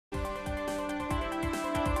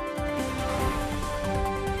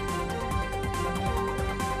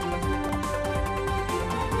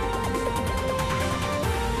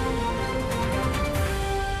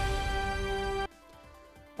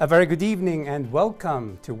A very good evening and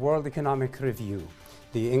welcome to World Economic Review.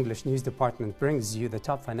 The English News Department brings you the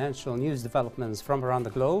top financial news developments from around the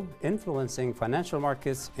globe, influencing financial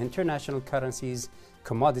markets, international currencies,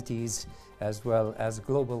 commodities, as well as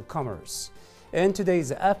global commerce. In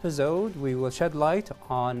today's episode, we will shed light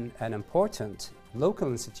on an important local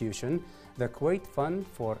institution, the Kuwait Fund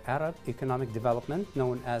for Arab Economic Development,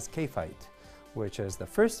 known as KFIDE, which is the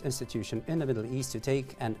first institution in the Middle East to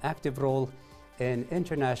take an active role in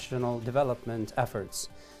international development efforts.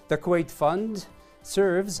 The Kuwait Fund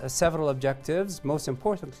serves several objectives, most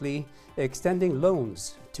importantly, extending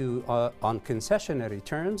loans on concessionary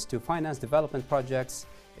terms to finance development projects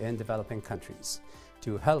in developing countries.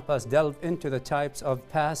 To help us delve into the types of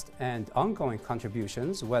past and ongoing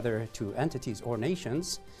contributions, whether to entities or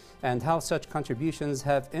nations, and how such contributions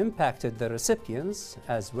have impacted the recipients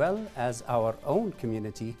as well as our own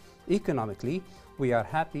community economically, we are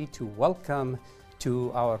happy to welcome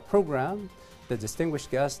to our program the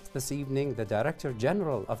distinguished guest this evening, the Director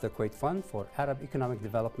General of the Kuwait Fund for Arab Economic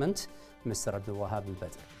Development, Mr. Abdulwahab Al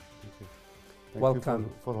Bader. Welcome. Thank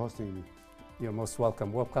you for hosting me. You're most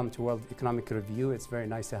welcome. Welcome to World Economic Review. It's very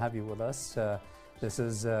nice to have you with us. This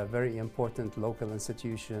is a very important local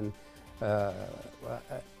institution.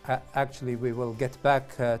 Actually, we will get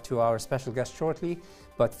back to our special guest shortly,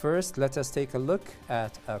 but first, let us take a look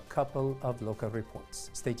at a couple of local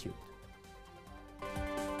reports. Stay tuned.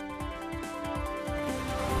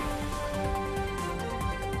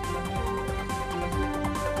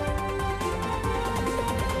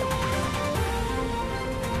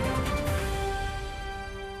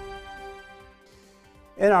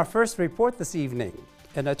 In our first report this evening,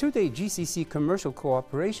 in a two-day GCC commercial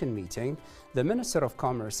cooperation meeting, the Minister of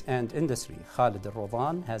Commerce and Industry, Khalid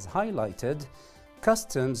Al-Rodhan, has highlighted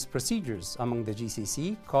customs procedures among the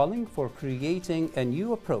GCC, calling for creating a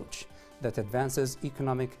new approach that advances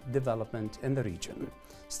economic development in the region.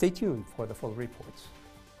 Stay tuned for the full report.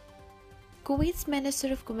 Kuwait's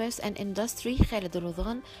Minister of Commerce and Industry, Khalid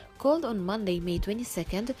Al-Rodhan, called on Monday, May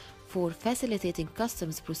 22nd, for facilitating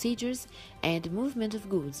customs procedures and movement of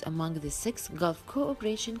goods among the 6 Gulf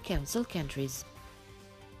Cooperation Council countries.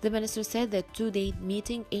 The minister said that two-day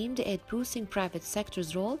meeting aimed at boosting private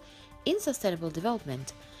sector's role in sustainable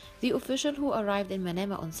development. The official, who arrived in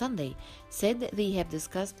Manama on Sunday, said that they have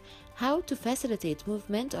discussed how to facilitate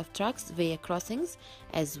movement of trucks via crossings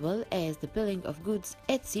as well as the billing of goods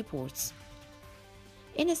at seaports.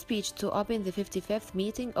 In a speech to open the 55th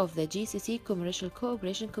meeting of the GCC Commercial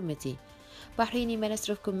Cooperation Committee, Bahraini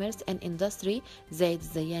Minister of Commerce and Industry Zaid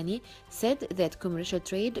Zayani said that commercial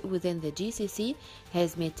trade within the GCC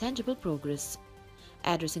has made tangible progress.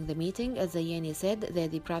 Addressing the meeting, Zayani said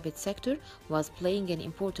that the private sector was playing an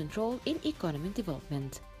important role in economic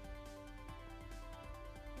development.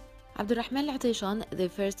 Abdulrahman Al-Atishan, the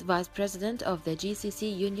first Vice President of the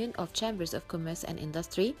GCC Union of Chambers of Commerce and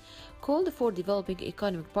Industry, called for developing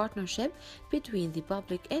economic partnership between the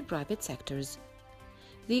public and private sectors.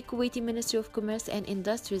 The Kuwaiti Ministry of Commerce and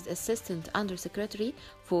Industry's Assistant Undersecretary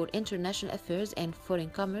for International Affairs and Foreign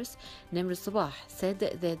Commerce, Nimr Sabah, said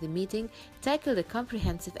that the meeting tackled a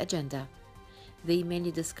comprehensive agenda. They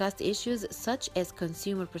mainly discussed issues such as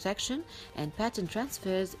consumer protection and patent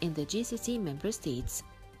transfers in the GCC member states.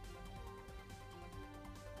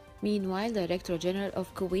 Meanwhile, Director General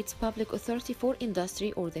of Kuwait's Public Authority for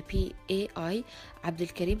Industry, or the PAI, Abdul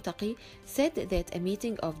Karim Taqi, said that a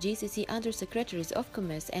meeting of GCC Undersecretaries of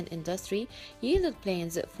Commerce and Industry yielded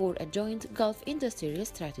plans for a joint Gulf industrial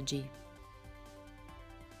strategy.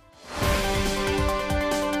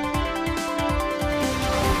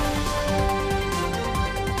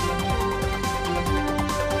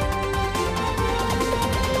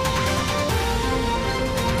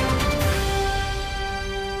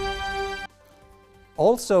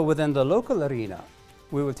 Also within the local arena,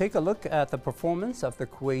 we will take a look at the performance of the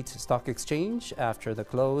Kuwait Stock Exchange after the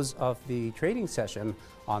close of the trading session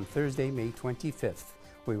on Thursday, May 25th.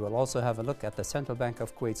 We will also have a look at the Central Bank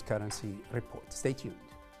of Kuwait's currency report. Stay tuned.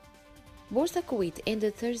 Borsa Kuwait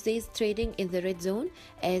ended Thursday's trading in the red zone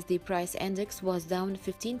as the price index was down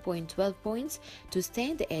 15.12 points to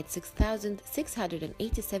stand at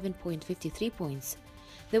 6,687.53 points.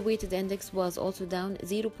 The weighted index was also down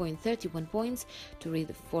 0.31 points to reach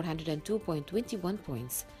 402.21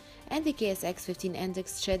 points, and the KSX 15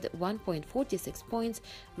 index shed 1.46 points,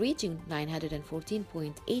 reaching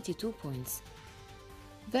 914.82 points.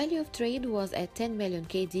 Value of trade was at 10 million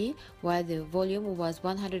KD, while the volume was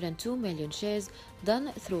 102 million shares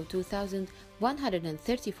done through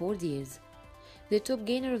 2,134 deals. The top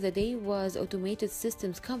gainer of the day was automated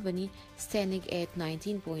systems company, standing at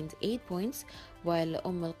 19.8 points, while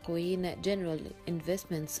Al Quwain General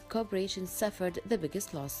Investments Corporation suffered the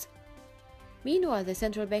biggest loss. Meanwhile, the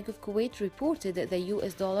Central Bank of Kuwait reported that the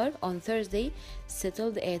US dollar on Thursday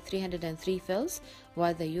settled at 303 fils,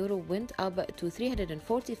 while the euro went up to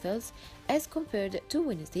 340 fils as compared to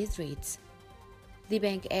Wednesday's rates. The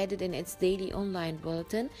bank added in its daily online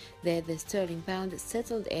bulletin that the sterling pound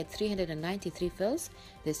settled at 393 fils,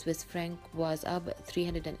 the Swiss franc was up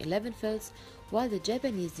 311 fils, while the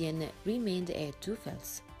Japanese yen remained at 2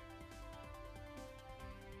 fils.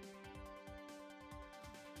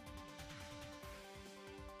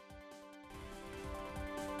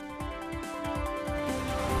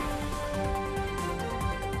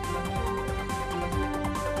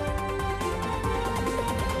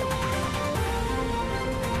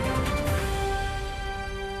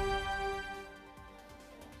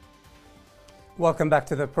 Welcome back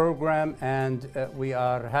to the program, and we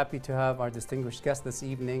are happy to have our distinguished guest this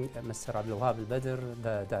evening, Mr. Abdulwahab Al Bader,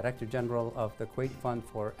 the Director General of the Kuwait Fund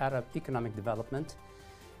for Arab Economic Development.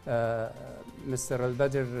 Mr. Al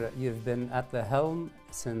Bader, you've been at the helm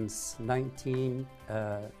since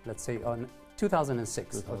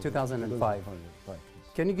 2006 or 2005.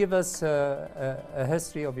 Can you give us a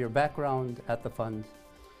history of your background at the fund?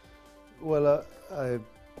 Well, I've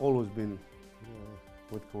always been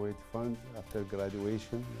with Kuwait Fund. After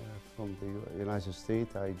graduation from the United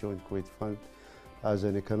States, I joined Kuwait Fund as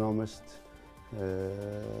an economist.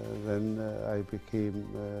 Then I became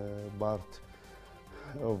part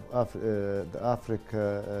of the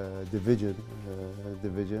Africa division,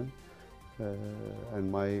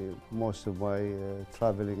 and most of my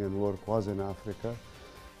traveling and work was in Africa.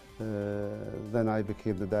 Then I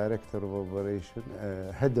became the director of operation,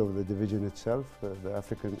 head of the division itself, the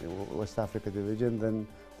West Africa division, then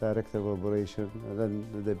director of operation, then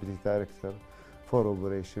the deputy director for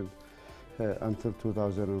operation, until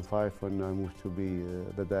 2005 when I moved to be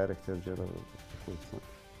the director general of the Kuwait Fund.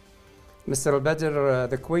 Mr. Al Bader,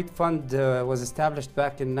 the Kuwait Fund was established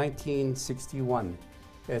back in 1961.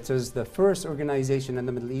 It is the first organization in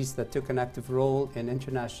the Middle East that took an active role in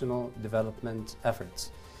international development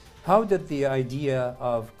efforts. How did the idea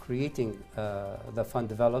of creating the fund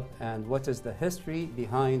develop, and what is the history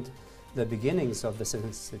behind the beginnings of this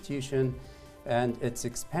institution and its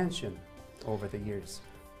expansion over the years?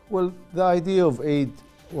 Well, the idea of aid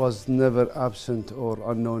was never absent or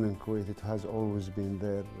unknown in Kuwait. It has always been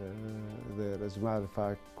there. As a matter of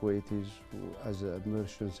fact, Kuwaitis, as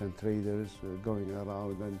merchants and traders, going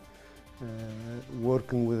around and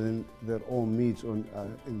working within their own needs in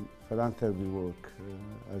philanthropy work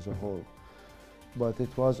as a whole. But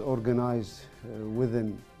it was organized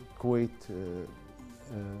within Kuwait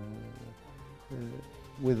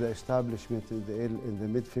with the establishment in the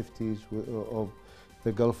mid-50s of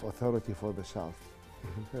the Gulf Authority for the South.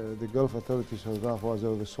 The Gulf Authority for the South was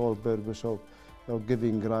of the sole purpose of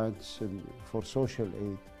giving grants for social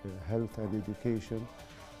aid, health and education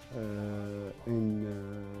in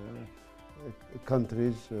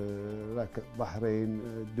countries like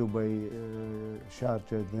Bahrain, Dubai,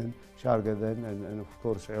 Sharjah then, and of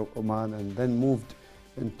course Oman, and then moved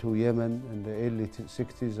into Yemen in the early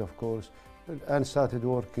 60s, of course, and started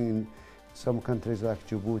working in some countries like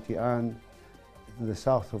Djibouti and in the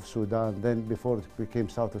south of Sudan, then before it became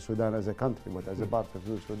South of Sudan as a country, but as a part of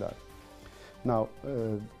Sudan. Now,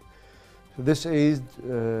 this aid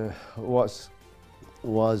was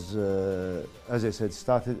as I said,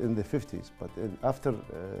 started in the 50s, but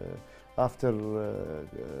after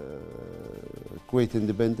Kuwait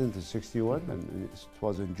independence in 61, and it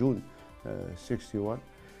was in June 61,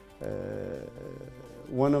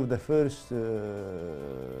 one of the first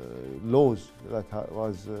laws that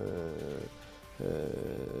was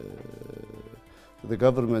the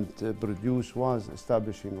government produced was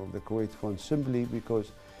establishing of the Kuwait Fund, simply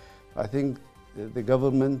because I think the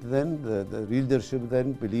government then, the leadership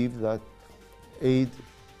then, believed that aid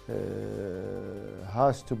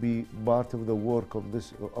has to be part of the work of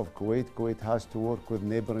Kuwait. Kuwait has to work with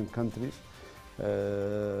neighboring countries,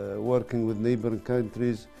 working with neighboring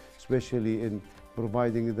countries, especially in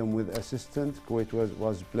providing them with assistance. Kuwait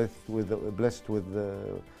was blessed with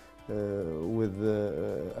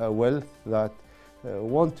a wealth that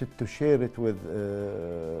wanted to share it with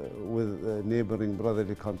neighboring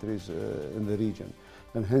brotherly countries in the region,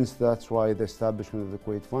 and hence that's why the establishment of the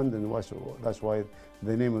Kuwait Fund, and that's why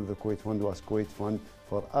the name of the Kuwait Fund was Kuwait Fund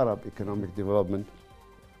for Arab Economic Development.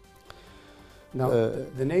 Now,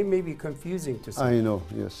 the name may be confusing to some. I know,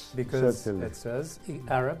 yes, because certainly. It says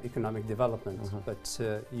Arab Economic Development, but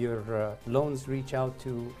your loans reach out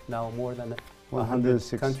to now more than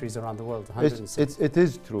 100 countries around the world. 106. It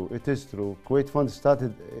is true. It is true. Kuwait Fund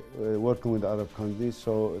started working with Arab countries,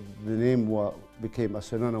 so the name became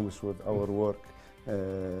synonymous with our work. So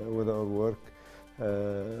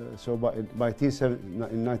in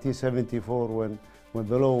 1974, when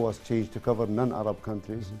the law was changed to cover non-Arab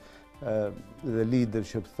countries, the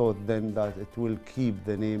leadership thought then that it will keep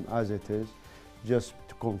the name as it is, just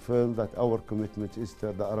to confirm that our commitment is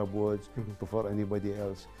to the Arab world before anybody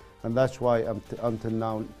else. And that's why until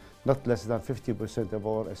now, not less than 50% of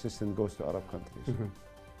our assistance goes to Arab countries.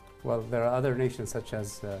 Well, there are other nations such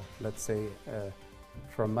as, let's say,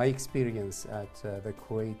 from my experience at the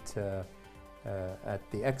Kuwait, at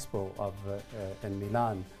the Expo in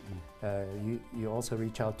Milan, you also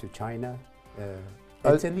reach out to China,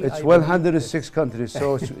 Italy. It's 106 countries,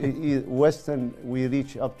 so Western we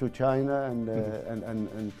reach up to China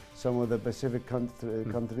and some of the Pacific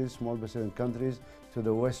countries, small Pacific countries. To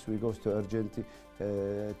the west we go to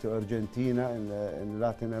Argentina and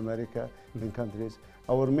Latin America and countries.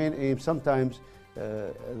 Our main aim, sometimes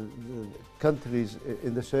countries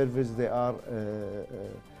in the service, they are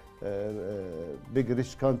big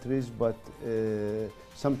rich countries, but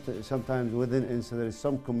sometimes within there is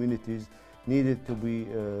some communities needed to be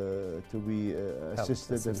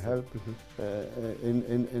assisted and helped.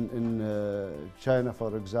 In China,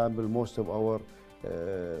 for example, most of our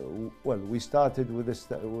we started with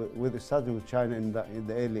China in the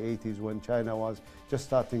early 80s, when China was just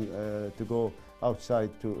starting to go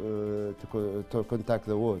outside to contact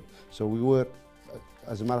the world. So we were,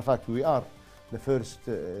 as a matter of fact, we are the first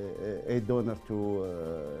aid donor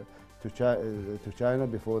to China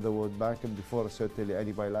before the World Bank and before certainly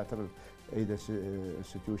any bilateral aid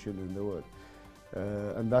institution in the world.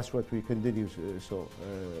 And that's what we continue. So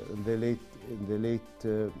in the late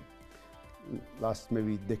last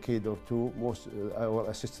maybe decade or two, most our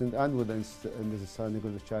assistance and with understanding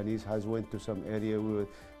of the Chinese has went to some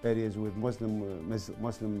areas with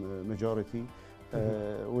Muslim majority,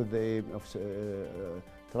 with the aim of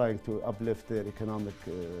trying to uplift their economic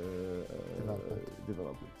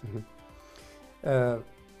development.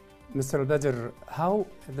 Mr. Al Bader,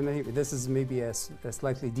 this is maybe a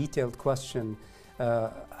slightly detailed question.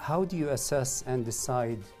 How do you assess and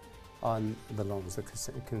decide on the loans, the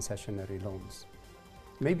concessionary loans?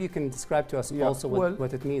 Maybe you can describe to us also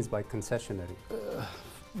what it means by concessionary.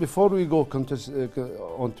 Before we go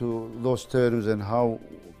onto those terms and how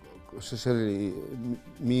concessionary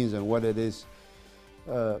means and what it is,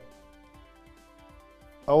 our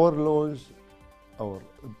loans, our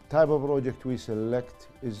type of project we select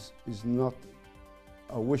is not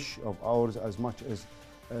a wish of ours as much as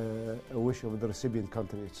a wish of the recipient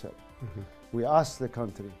country itself. We ask the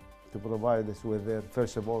country to provide us with their,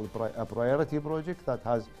 first of all, a priority project that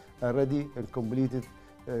has a ready and completed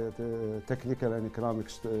technical and economic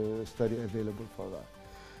study available for that.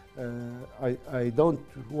 I don't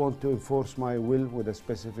want to enforce my will with a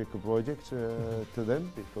specific project to them,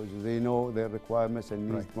 because they know their requirements and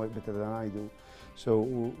needs much better than I do. So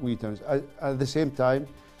we turn. At the same time,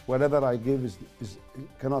 whatever I give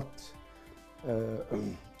cannot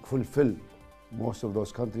fulfill most of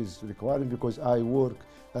those countries' requirements, because I work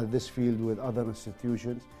at this field with other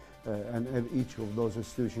institutions, and each of those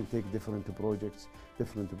institutions take different projects.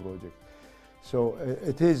 So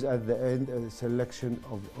it is at the end a selection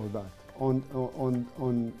of that. On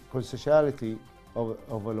concessionality of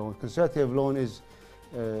a loan, concessionality of loan is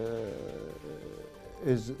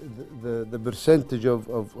the percentage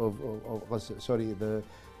the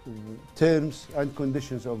terms and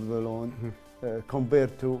conditions of the loan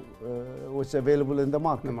compared to what's available in the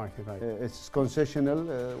market. It's concessional.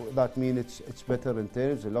 That means it's better in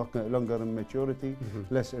terms, longer in maturity,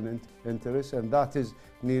 less in interest, and that is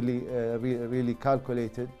nearly really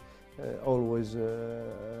calculated always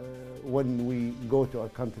when we go to a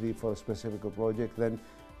country for a specific project. Then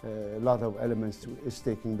a lot of elements is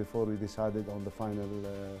taken before we decided on the final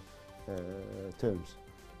terms.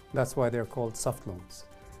 That's why they're called soft loans.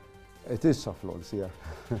 It is soft loans, yeah.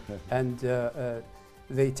 And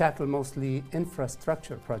they tackle mostly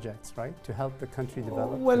infrastructure projects, right, to help the country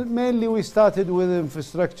develop? Well, mainly we started with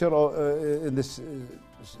infrastructure in the 60s,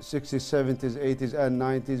 70s, 80s and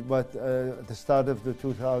 90s, but at the start of the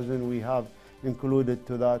 2000s we have included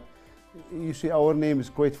to that. You see, our name is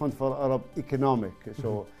Kuwait Fund for Arab Economic,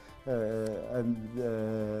 so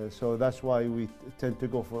so that's why we tend to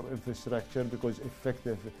go for infrastructure, because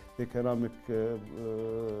effective economic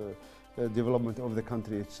development of the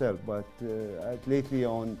country itself. But lately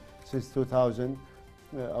on, since 2000,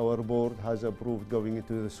 our board has approved going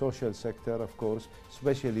into the social sector, of course,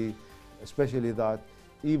 especially that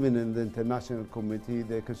even in the international community,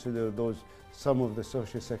 they consider those some of the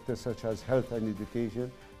social sectors, such as health and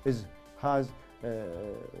education, has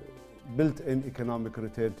built-in economic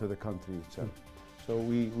return to the country itself. So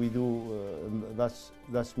we do, that's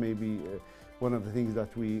maybe one of the things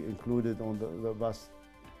that we included on the last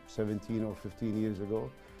 17 or 15 years ago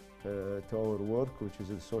to our work, which is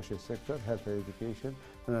in the social sector, health and education.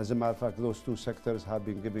 And as a matter of fact, those two sectors have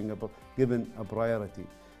been given a priority.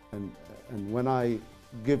 And when I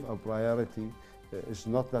give a priority, it's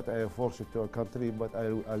not that I force it to a country, but I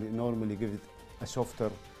normally give it a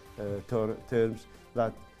softer terms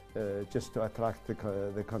that just to attract the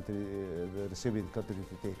country, the recipient country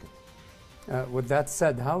to take it. With that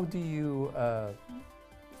said, how do you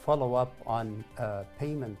follow up on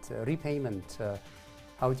repayment?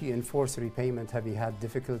 How do you enforce repayment? Have you had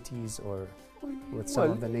difficulties or with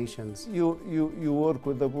some of the nations? You work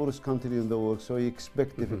with the poorest country in the world, so you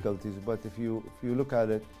expect difficulties. But if you look at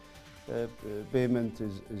it, payment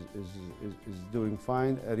is doing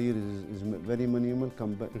fine. Arrears is very minimal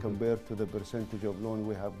compared to the percentage of loan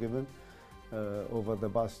we have given over the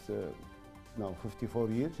past now 54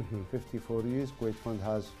 years. 54 years, Kuwait Fund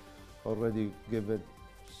has already given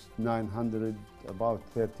 900, about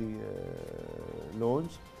 30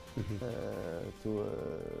 loans to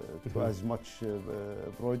as much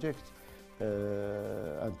projects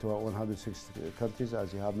and to 160 countries,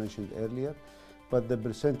 as you have mentioned earlier. But the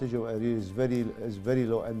percentage of arrears is very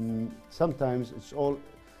low, and sometimes it's all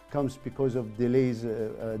comes because of delays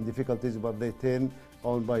and difficulties, but they turn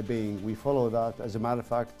on by paying. We follow that. As a matter of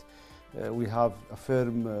fact, we have a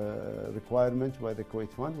firm requirement by the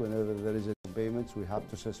Kuwait Fund. Whenever there is a payments, we have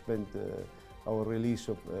to suspend our release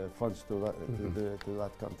of funds to that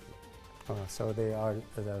country. So they are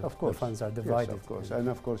of course. The funds are divided. Yes, of course, and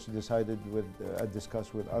of course decided with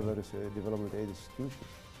discussed with other development aid institutions.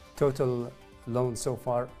 Total loans so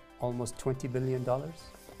far, almost $20 billion?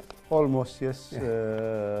 Almost, yes.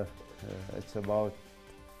 Yeah. It's about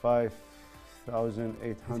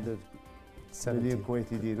 5,800 million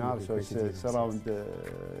Kuwaiti dinar, so it's around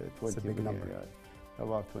 20 billion. Number. Yeah,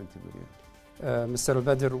 about 20 billion. Mr. Al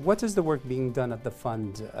Bader, what is the work being done at the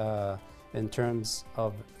fund in terms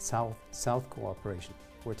of South cooperation?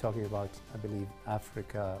 We're talking about, I believe,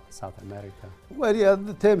 Africa, South America. Well, yeah,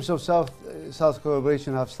 the terms of South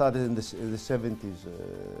cooperation have started in the 70s.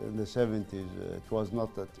 In the 70s, it was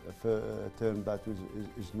not a term that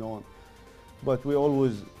is known, but we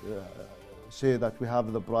always say that we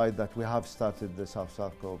have the pride that we have started the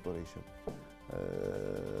South-South cooperation.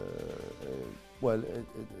 Well,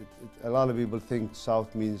 a lot of people think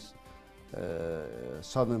South means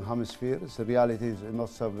Southern Hemisphere. The reality is not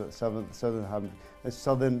Southern Hemisphere. It's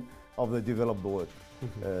Southern of the developed world.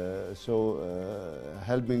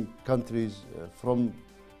 Helping countries from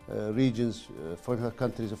regions, from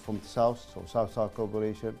countries from the South, so South-South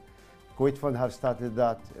cooperation. Kuwait Fund have started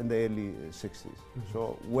that in the early 60s.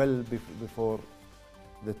 So well before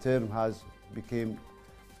the term has became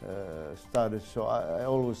started. So I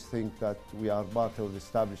always think that we are part of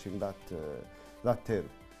establishing that term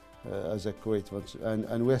as a Kuwait Fund,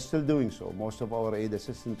 and we are still doing so. Most of our aid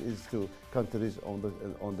assistance is to countries on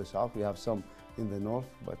the south. We have some in the north,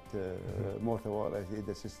 but most of our aid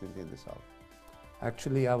assistance in the south.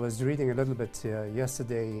 Actually, I was reading a little bit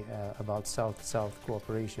yesterday about South-South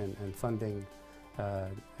cooperation and funding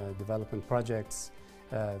development projects.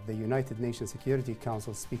 The United Nations Security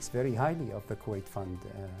Council speaks very highly of the Kuwait Fund.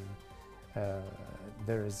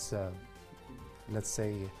 There is, let's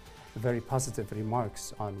say, very positive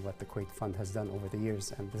remarks on what the Kuwait Fund has done over the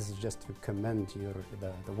years, and this is just to commend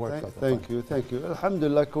the work of the fund. Thank you.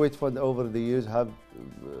 Alhamdulillah, Kuwait Fund over the years have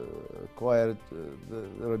acquired the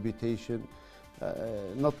reputation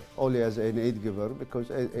not only as an aid giver, because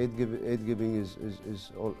aid giving is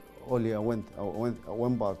only one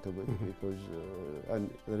part of it, because and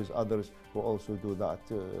there is others who also do that.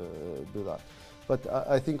 But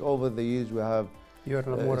I think over the years we have. You're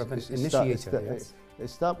more of an initiator, yes.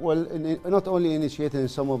 Not only initiating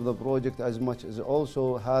some of the project as much as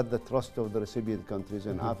also had the trust of the recipient countries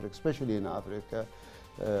in Africa, especially in Africa,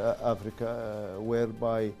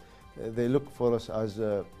 whereby they look for us as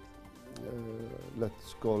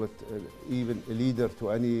let's call it even a leader to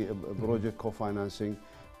any project co-financing,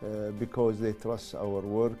 because they trust our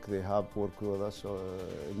work. They have worked with us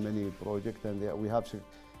in many projects, and we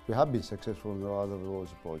have been successful in a lot of those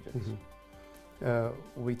projects.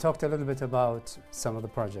 We talked a little bit about some of the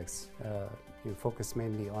projects. You focus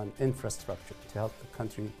mainly on infrastructure to help the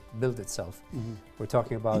country build itself. We're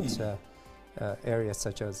talking about areas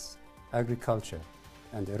such as agriculture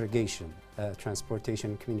and irrigation,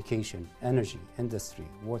 transportation, communication, energy, industry,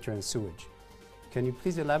 water and sewage. Can you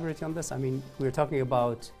please elaborate on this? I mean, we're talking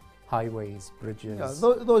about highways, bridges. Yeah,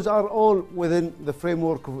 those are all within the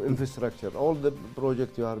framework of infrastructure. All the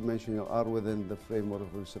projects you are mentioning are within the framework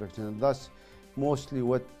of infrastructure, and that's mostly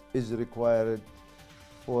what is required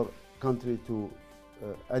for country to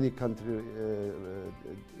any country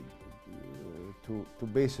to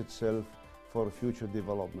base itself for future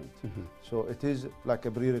development. So it is like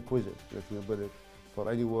a prerequisite, let me put it, for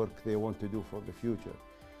any work they want to do for the future.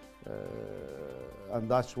 And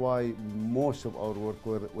that's why most of our work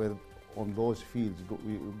were on those fields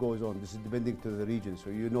goes on. This is depending to the region. So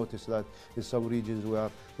you notice that in some regions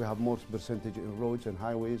we have more percentage in roads and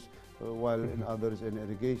highways, while in others in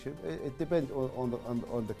irrigation. It depends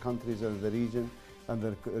on the countries and the region and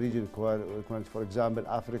the region requirements. For example,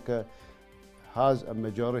 Africa has a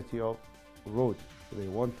majority of roads. They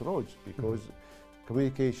want roads because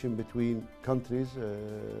communication between countries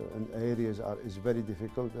and areas is very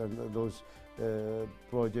difficult, and those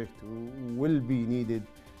projects will be needed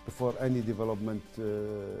before any development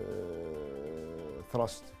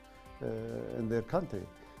thrust in their country.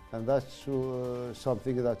 And that's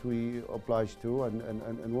something that we oblige to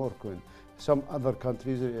and work on. Some other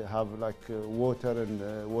countries have like water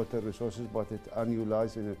and water resources, but it's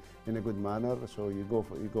unutilized in a good manner. So you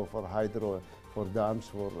go for hydro, for dams,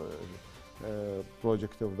 for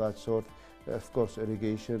project of that sort. Of course,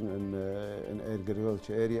 irrigation in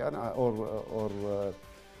agriculture area, and or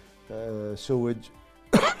sewage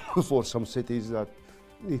for some cities that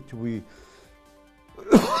need to be,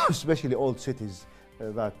 especially old cities,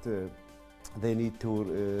 that they need to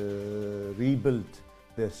rebuild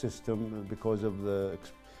their system because of the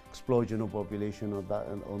explosion of population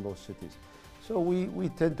on those cities. So we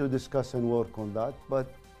tend to discuss and work on that, but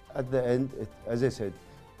at the end, as I said,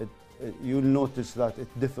 you'll notice that it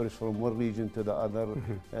differs from one region to the other,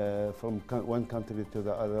 from one country to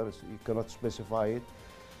the other. So you cannot specify it.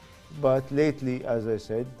 But lately, as I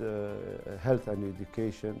said, health and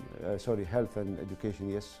education,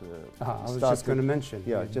 yes. I was just going to mention.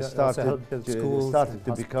 Yeah, just started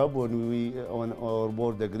to become when we on our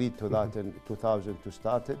board agreed to that in 2000 to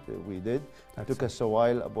start it. We did. It took us a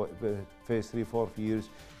while, about phase 3-4 years,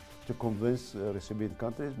 to convince recipient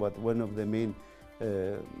countries. But one of the main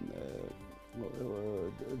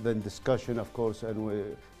then discussion, of course,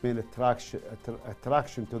 and main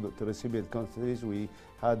attraction to the recipient countries, we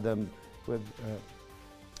had them with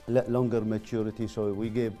longer maturity, so we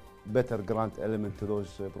gave better grant element to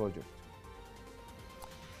those projects.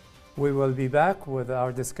 We will be back with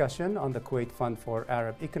our discussion on the Kuwait Fund for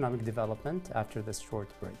Arab Economic Development after this short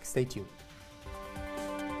break. Stay tuned.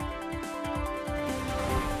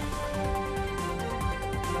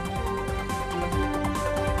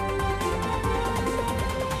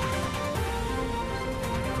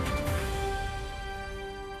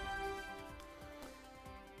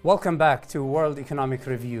 Welcome back to World Economic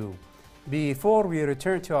Review. Before we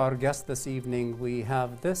return to our guest this evening, we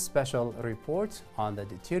have this special report on the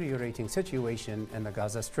deteriorating situation in the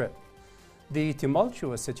Gaza Strip. The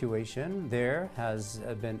tumultuous situation there has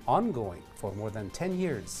been ongoing for more than 10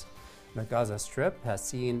 years. The Gaza Strip has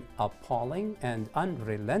seen appalling and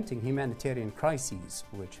unrelenting humanitarian crises,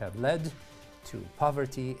 which have led to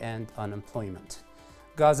poverty and unemployment.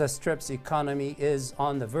 Gaza Strip's economy is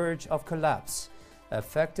on the verge of collapse,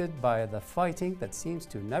 affected by the fighting that seems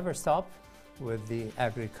to never stop, with the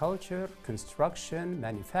agriculture, construction,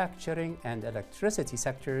 manufacturing, and electricity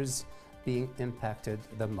sectors being impacted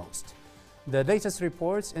the most. The latest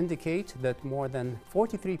reports indicate that more than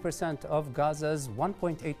 43% of Gaza's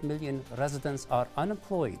 1.8 million residents are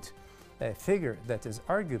unemployed, a figure that is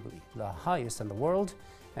arguably the highest in the world,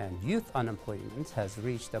 and youth unemployment has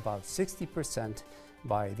reached about 60%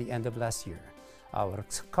 by the end of last year. Our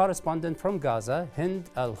correspondent from Gaza, Hind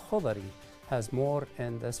Al-Khudari, has more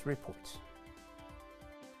in this report.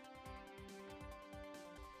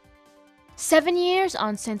 7 years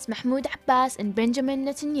on since Mahmoud Abbas and Benjamin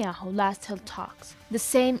Netanyahu last held talks, the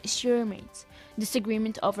same issue remains: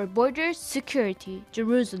 disagreement over borders, security,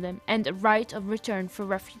 Jerusalem, and a right of return for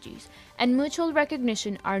refugees, and mutual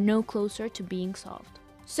recognition are no closer to being solved.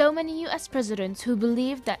 So many US presidents who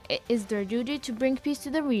believe that it is their duty to bring peace to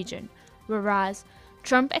the region, whereas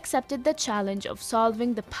Trump accepted the challenge of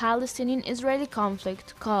solving the Palestinian-Israeli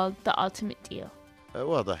conflict called the ultimate deal.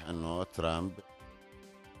 واضح أنه ترامب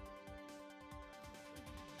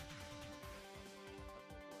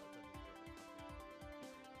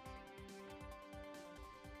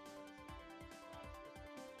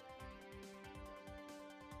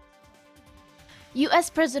US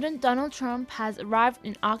President Donald Trump has arrived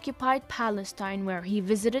in occupied Palestine, where he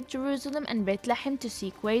visited Jerusalem and Bethlehem to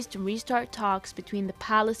seek ways to restart talks between the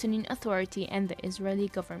Palestinian Authority and the Israeli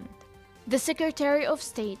government. The Secretary of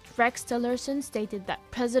State, Rex Tillerson, stated that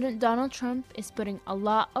President Donald Trump is putting a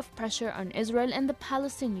lot of pressure on Israel and the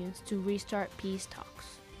Palestinians to restart peace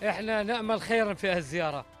talks. احنا نأمل خيرا في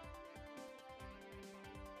هالزيارة.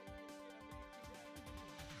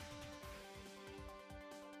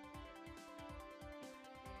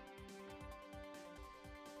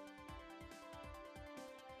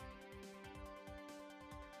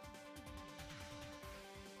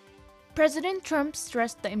 President Trump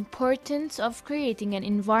stressed the importance of creating an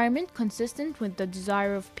environment consistent with the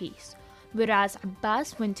desire of peace, whereas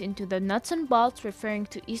Abbas went into the nuts and bolts, referring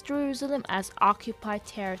to East Jerusalem as occupied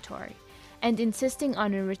territory and insisting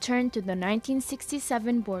on a return to the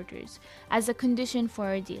 1967 borders as a condition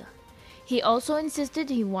for a deal. He also insisted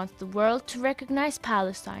he wants the world to recognize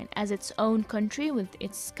Palestine as its own country with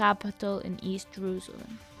its capital in East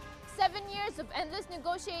Jerusalem. 7 years of endless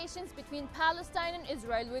negotiations between Palestine and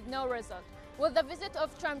Israel with no result. Will the visit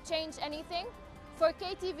of Trump change anything? For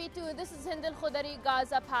KTV2, this is Hind Al-Khudari,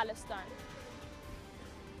 Gaza, Palestine.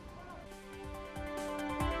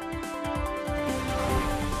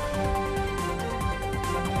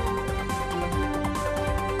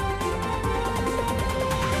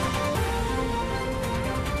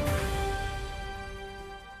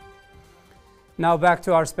 Now back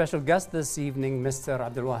to our special guest this evening, Mr.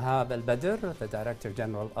 Abdulwahab Al Bader, the Director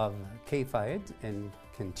General of KFID. In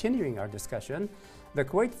continuing our discussion, the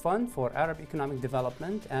Kuwait Fund for Arab Economic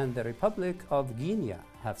Development and the Republic of Guinea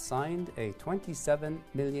have signed a $27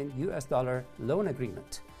 million loan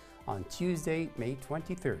agreement on Tuesday, May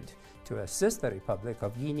 23rd, to assist the Republic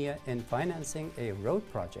of Guinea in financing a road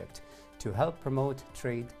project to help promote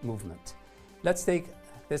trade movement. Let's take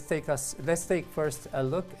first a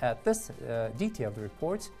look at this detailed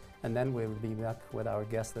report, and then we'll be back with our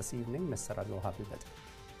guest this evening, Mr. Abdulwahab Al Bader.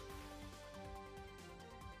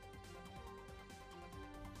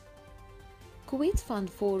 Kuwait Fund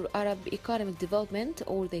for Arab Economic Development,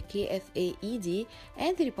 or the KFAED,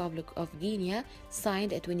 and the Republic of Guinea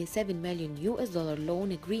signed a $27 million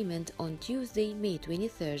loan agreement on Tuesday, May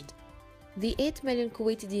 23rd. The 8 million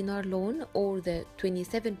Kuwaiti dinar loan, or the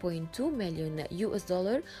 $27.2 million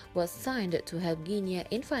was signed to help Guinea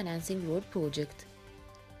in financing road project.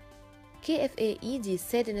 KFAED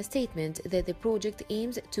said in a statement that the project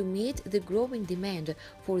aims to meet the growing demand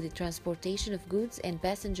for the transportation of goods and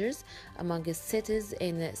passengers among cities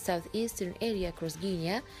in the southeastern area across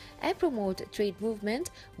Guinea and promote trade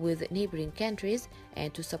movement with neighboring countries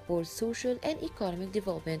and to support social and economic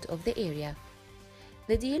development of the area.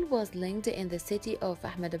 The deal was linked in the city of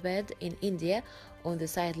Ahmedabad in India on the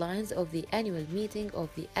sidelines of the annual meeting of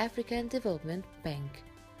the African Development Bank.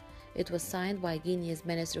 It was signed by Guinea's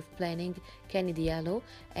Minister of Planning, Kenny Diallo,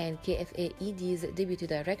 and KFAED's Deputy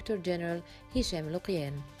Director General, Hisham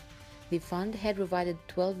Luqyan. The fund had provided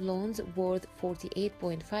 12 loans worth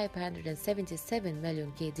 48.577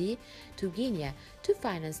 million KD to Guinea to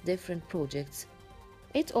finance different projects.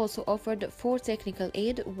 It also offered 4 technical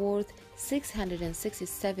aid worth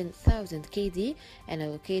 667,000 KD and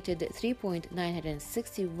allocated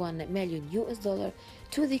 $3.961 million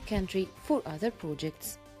to the country for other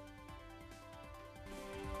projects.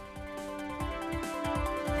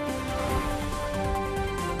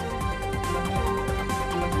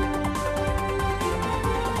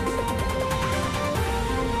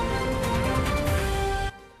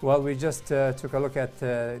 Well, we just took a look at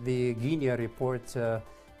the Guinea report.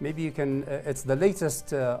 Maybe you can, it's the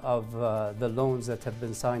latest of the loans that have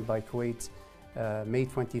been signed by Kuwait, May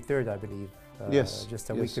 23rd, I believe. Yes. Just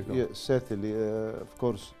a week ago. Yes, certainly. Of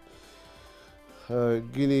course,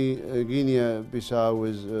 Guinea-Bissau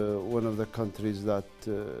is one of the countries that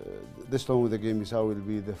this loan with the Guinea-Bissau will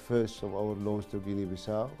be the first of our loans to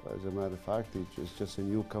Guinea-Bissau. As a matter of fact, it's just a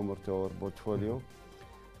newcomer to our portfolio.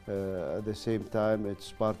 At the same time,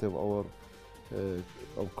 it's part of our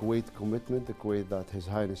of Kuwait commitment, the Kuwait that His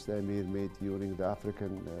Highness the Emir made during the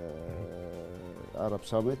African Arab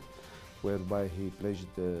Summit, whereby he pledged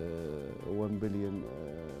 $1 billion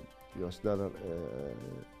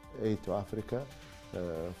aid to Africa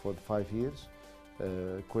for 5 years.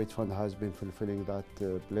 Kuwait Fund has been fulfilling that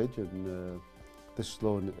pledge, and this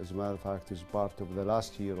loan, as a matter of fact, is part of the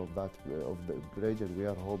last year of the pledge, and we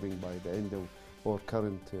are hoping by the end of our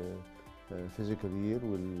current physical year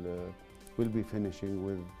will be finishing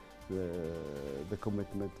with the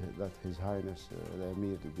commitment that His Highness the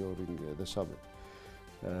Emir during the summit.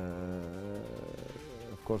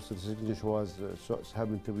 Of course, the signature was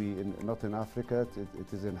happened to be not in Africa.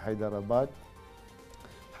 It is in Hyderabad,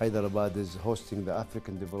 Hyderabad is hosting the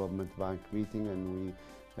African Development Bank meeting, and we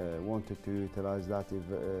wanted to utilize that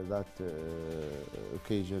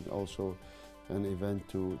occasion, also an event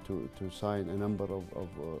to sign a number of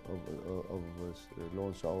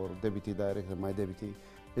loans. Our deputy director, my deputy,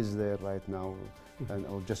 is there right now, and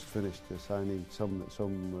I just finished signing some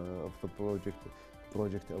of the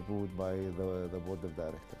project approved by the board of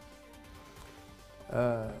directors.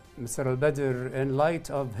 Mr. Al Bader, in light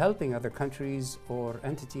of helping other countries or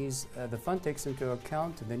entities, the fund takes into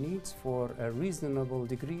account the needs for a reasonable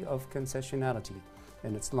degree of concessionality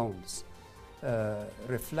in its loans,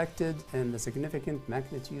 reflected in the significant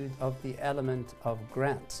magnitude of the element of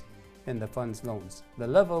grant in the fund's loans. The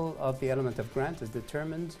level of the element of grant is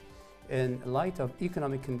determined in light of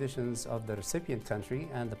economic conditions of the recipient country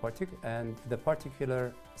and the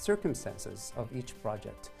particular circumstances of each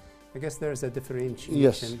project. I guess there's a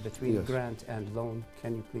differentiation between grant and loan.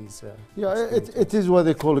 Can you please? It is what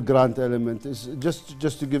they call a grant element. It's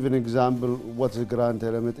just to give an example, what's a grant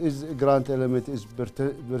element? A grant element is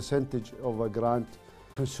percentage of a grant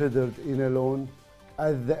considered in a loan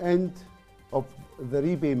at the end of the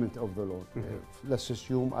repayment of the loan. Let's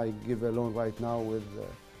assume I give a loan right now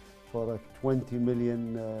for a 20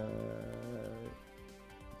 million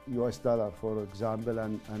US dollar, for example,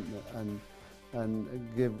 and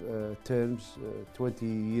give terms, 20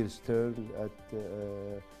 years term at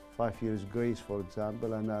 5 years grace, for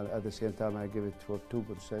example, and at the same time I give it for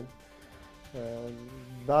 2%.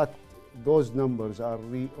 Those numbers are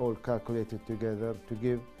all calculated together to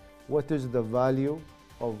give what is the value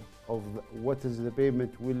of what is the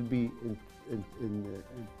payment will be in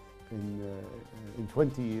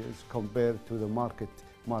 20 years compared to the market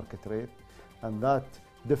rate, and that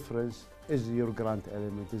difference is your grant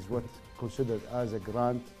element, is what considered as a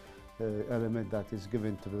grant element that is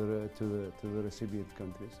given to the recipient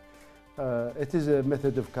countries. It is a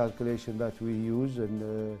method of calculation that we use,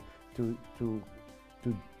 and to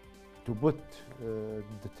put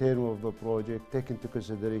the term of the project, take into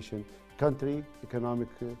consideration country, economic,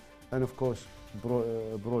 and of course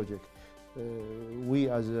project. We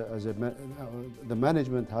the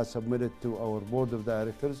management has submitted to our board of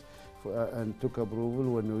directors and took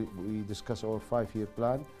approval when we discuss our 5-year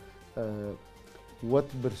plan. What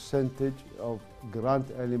percentage of grant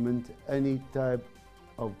element, any type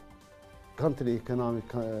of country economic,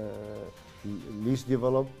 least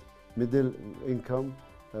developed, middle income,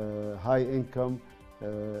 high income,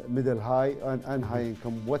 middle high, and high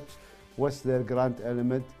income, what's their grant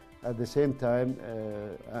element? At the same time,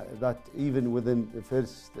 that even within the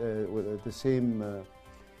first, with the same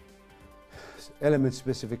element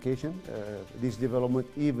specification, this development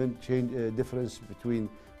even change difference between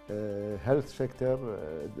health sector,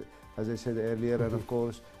 as I said earlier, and of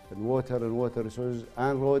course, and water resources,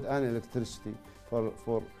 and road and electricity. For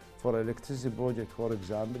electricity project, for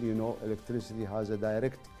example, you know, electricity has a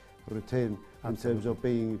direct return in terms of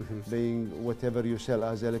paying whatever you sell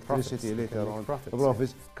as electricity later on,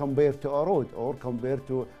 profits compared to a road, or compared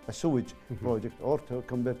to a sewage project, or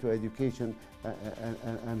compared to education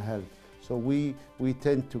and health. So we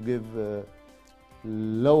tend to give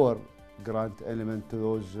lower grant element to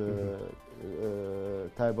those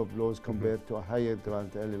type of laws compared to a higher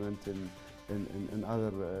grant element in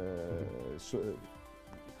other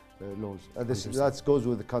laws. That goes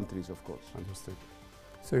with the countries, of course. Understood.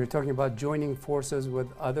 So you're talking about joining forces with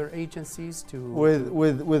other agencies to...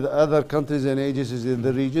 With other countries and agencies in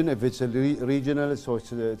the region. If it's a regional, so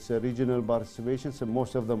it's a regional participation. So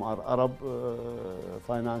most of them are Arab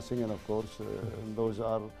financing, and of course those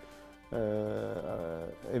are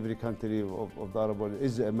every country of the Arab world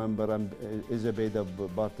is a member and is a paid-up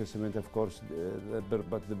participant, of course,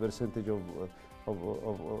 but the percentage of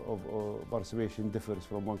participation differs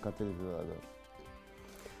from one country to the other.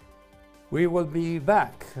 We will be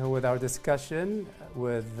back with our discussion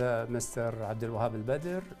with Mr. Abdulwahab Al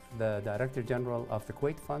Bader, the Director General of the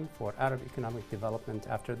Kuwait Fund for Arab Economic Development,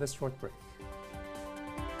 after this short break.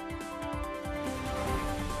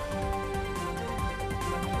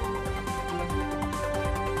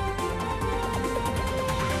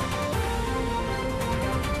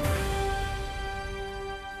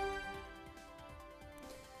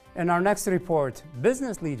 In our next report,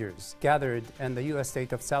 business leaders gathered in the U.S.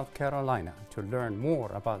 state of South Carolina to learn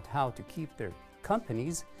more about how to keep their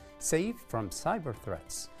companies safe from cyber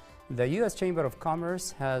threats. The U.S. Chamber of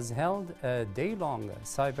Commerce has held a day-long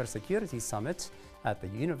cybersecurity summit at the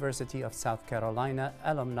University of South Carolina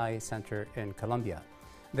Alumni Center in Columbia.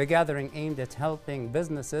 The gathering aimed at helping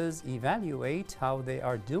businesses evaluate how they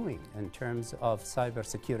are doing in terms of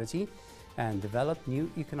cybersecurity and develop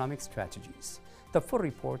new economic strategies. The full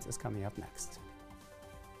report is coming up next.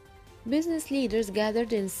 Business leaders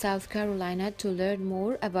gathered in South Carolina to learn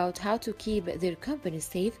more about how to keep their companies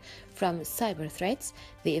safe from cyber threats.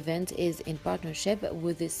 The event is in partnership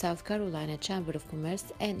with the South Carolina Chamber of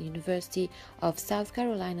Commerce and University of South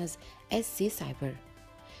Carolina's SC Cyber.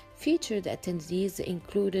 Featured attendees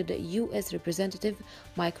included U.S. Representative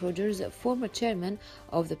Mike Rogers, former chairman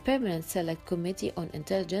of the Permanent Select Committee on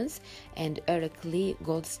Intelligence, and Eric Lee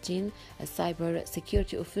Goldstein, a cyber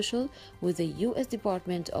security official with the U.S.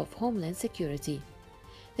 Department of Homeland Security.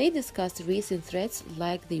 They discussed recent threats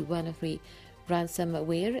like the WannaCry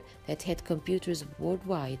ransomware that hit computers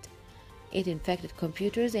worldwide. It infected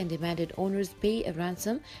computers and demanded owners pay a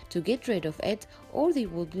ransom to get rid of it, or they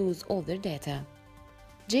would lose all their data.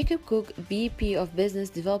 Jacob Cook, VP of Business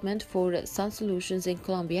Development for Sun Solutions in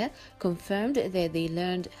Colombia, confirmed that they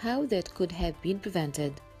learned how that could have been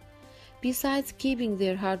prevented. Besides keeping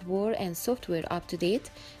their hardware and software up to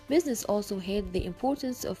date, business also held the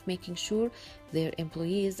importance of making sure their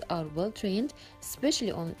employees are well trained,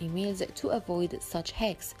 especially on emails, to avoid such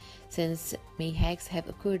hacks, since many hacks have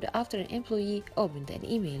occurred after an employee opened an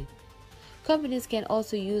email. Companies can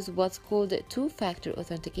also use what's called two-factor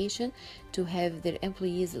authentication to have their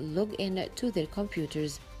employees log in to their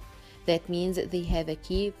computers. That means they have a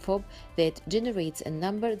key fob that generates a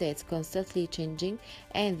number that's constantly changing,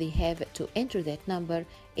 and they have to enter that number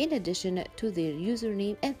in addition to their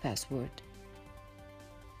username and password.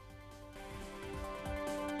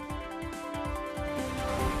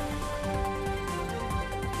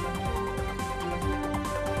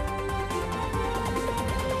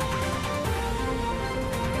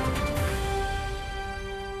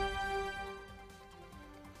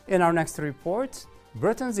 In our next report,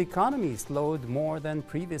 Britain's economy slowed more than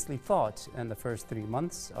previously thought in the first 3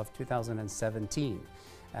 months of 2017,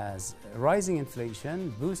 as rising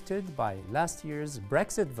inflation, boosted by last year's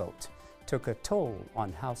Brexit vote, took a toll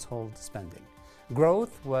on household spending.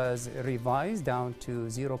 Growth was revised down to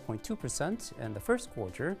 0.2% in the first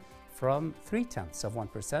quarter from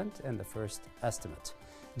 0.3% in the first estimate,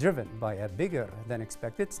 driven by a bigger than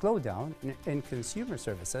expected slowdown in consumer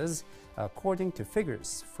services, according to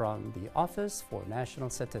figures from the Office for National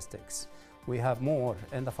Statistics. We have more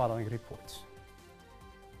in the following report.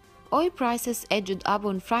 Oil prices edged up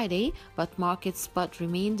on Friday, but markets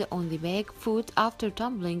remained on the back foot after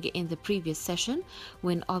tumbling in the previous session,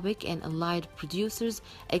 when OPEC and allied producers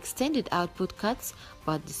extended output cuts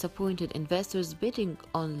but disappointed investors betting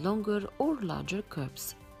on longer or larger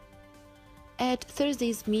curbs. At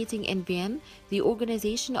Thursday's meeting in Vienna, the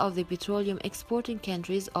Organization of the Petroleum Exporting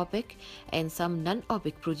Countries, OPEC, and some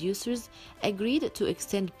non-OPEC producers agreed to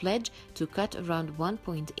extend pledge to cut around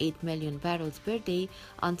 1.8 million barrels per day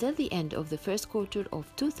until the end of the first quarter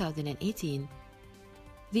of 2018.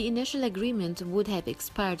 The initial agreement would have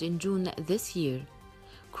expired in June this year.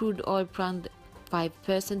 Crude oil plunged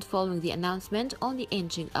 5% following the announcement, only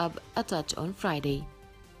inching up a touch on Friday.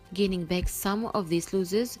 Gaining back some of these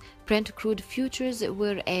losses, Brent crude futures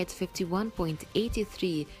were at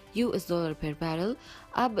 $51.83 per barrel,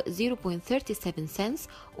 up 0.37 cents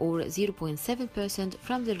or 0.7%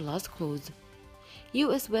 from their last close.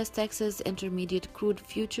 U.S. West Texas Intermediate crude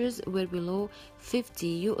futures were below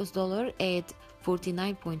 $50 at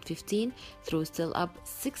 49.15, though still up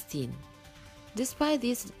 16. Despite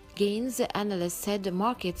these gains, analysts said the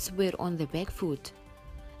markets were on the back foot.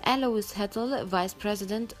 Alois Hettel, vice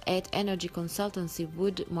president at energy consultancy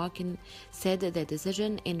Wood Markin, said the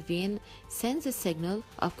decision in Vienna sends a signal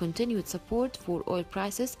of continued support for oil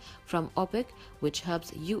prices from OPEC, which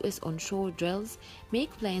helps U.S. onshore drills make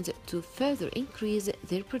plans to further increase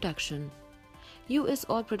their production. U.S.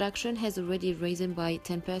 oil production has already risen by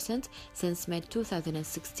 10% since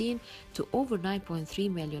mid-2016 to over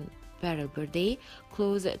 9.3 million barrels per day,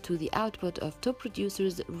 close to the output of top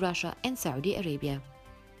producers Russia and Saudi Arabia.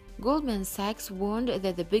 Goldman Sachs warned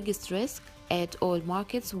that the biggest risk at oil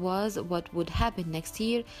markets was what would happen next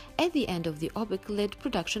year at the end of the OPEC-led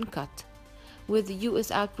production cut. With the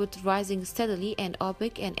U.S. output rising steadily and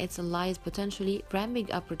OPEC and its allies potentially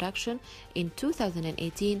ramping up production in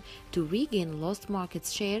 2018 to regain lost market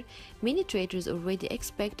share, many traders already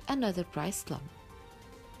expect another price slump.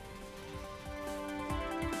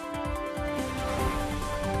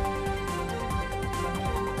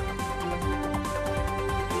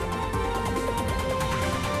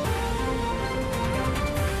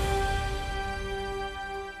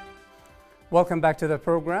 Welcome back to the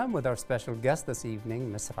program with our special guest this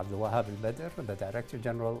evening, Mr. Abdulwahab Al Bader, the Director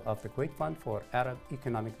General of the Kuwait Fund for Arab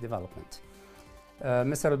Economic Development.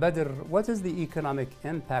 Mr. Al Bader, what is the economic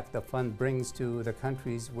impact the fund brings to the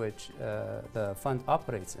countries which the fund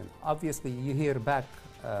operates in? Obviously, you hear back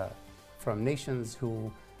from nations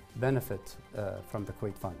who benefit from the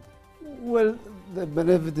Kuwait Fund? Well, the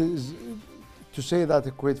benefit is to say that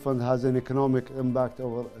the Kuwait Fund has an economic impact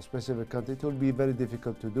over a specific country. It will be very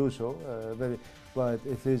difficult to do so, but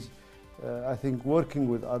it is, I think, working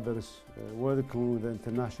with others, working with the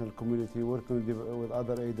international community, working with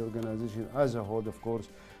other aid organizations as a whole, of course,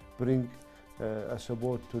 bring a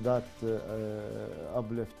support to that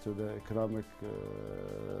uplift to the economic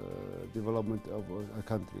development of a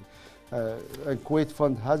country. And Kuwait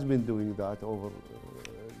Fund has been doing that over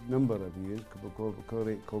a number of years,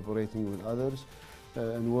 cooperating with others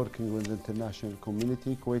and working with the international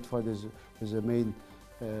community. Kuwait Fund is a main,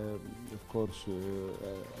 of course,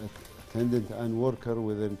 attendant and worker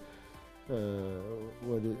within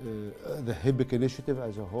the HIBIC initiative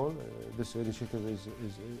as a whole. This initiative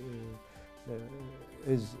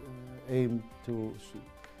is aimed to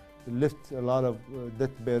lift a lot of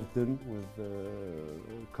debt burden with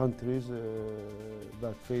countries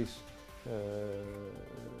that face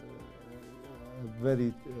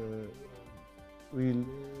very real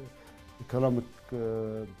economic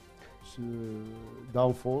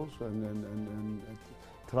downfalls, and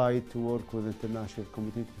try to work with the international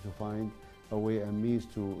community to find a way and means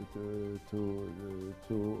to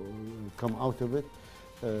come out of it.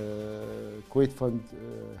 Kuwait Fund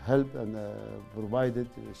helped and provided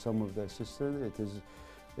some of the assistance.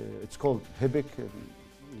 It's called HIBIC.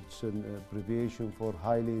 It's an abbreviation for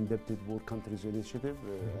Highly Indebted Poor Countries Initiative,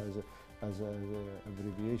 as an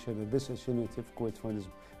abbreviation. And this initiative, Kuwait Fund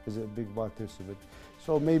is a big participant.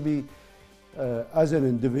 So maybe as an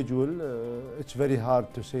individual, it's very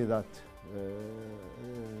hard to say that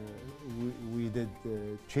we did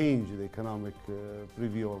change the economic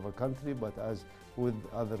preview of a country, but as with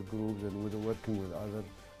other groups and with working with other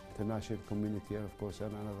international community, and of course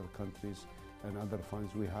and other countries and other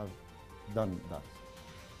funds, we have done that.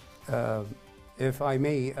 If I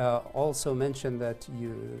may also mention that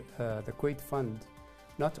the Kuwait Fund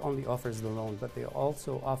not only offers the loan, but they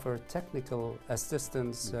also offer technical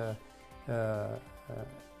assistance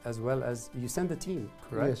as well as you send a team,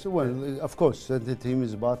 correct? Yes, well, of course, the team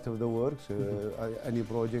is part of the work. Any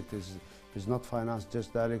project is not financed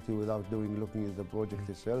just directly without looking at the project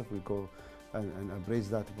itself. We go and appraise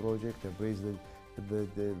that project, appraise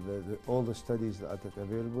all the studies that are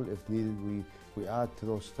available. If needed, we add to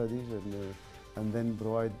those studies and then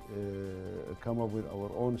come up with our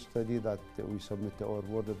own study that we submit to our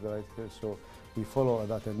board of directors. So we follow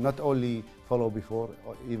that, and not only follow before,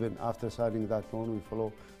 or even after signing that loan, we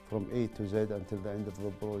follow from A to Z until the end of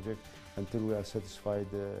the project, until we are satisfied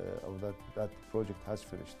of that project has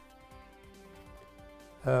finished.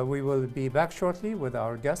 We will be back shortly with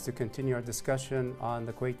our guests to continue our discussion on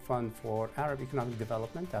the Kuwait Fund for Arab Economic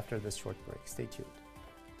Development after this short break. Stay tuned.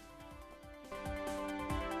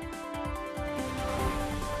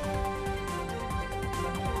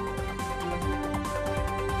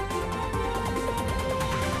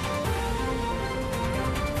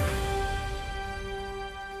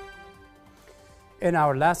 In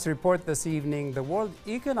our last report this evening, the World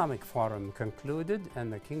Economic Forum concluded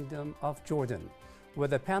in the Kingdom of Jordan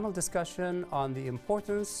with a panel discussion on the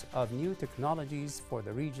importance of new technologies for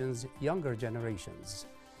the region's younger generations.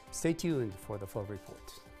 Stay tuned for the full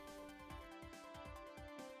report.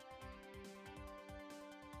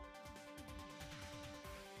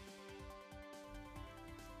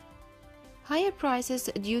 Higher prices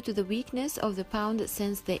due to the weakness of the pound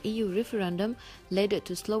since the EU referendum led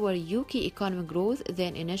to slower UK economic growth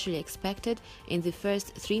than initially expected in the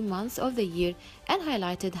first 3 months of the year, and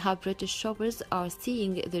highlighted how British shoppers are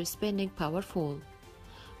seeing their spending power fall.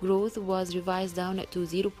 Growth was revised down to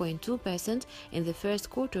 0.2% in the first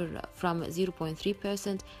quarter from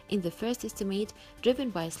 0.3% in the first estimate, driven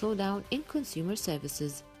by a slowdown in consumer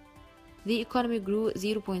services. The economy grew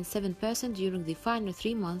 0.7% during the final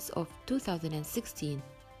 3 months of 2016.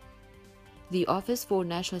 The Office for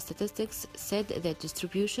National Statistics said that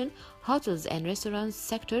distribution, hotels and restaurants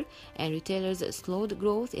sector and retailers slowed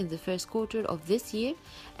growth in the first quarter of this year,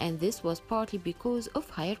 and this was partly because of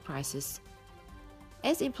higher prices.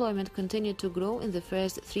 As employment continued to grow in the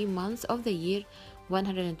first 3 months of the year,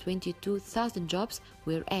 122,000 jobs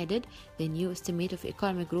were added. The new estimate of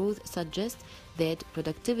economic growth suggests that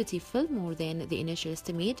productivity fell more than the initial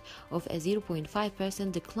estimate of a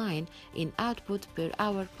 0.5% decline in output per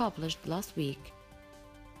hour published last week.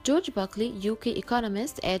 George Buckley, UK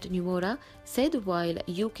economist at Nomura, said while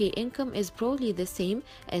UK income is broadly the same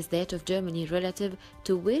as that of Germany relative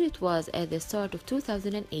to where it was at the start of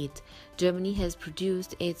 2008, Germany has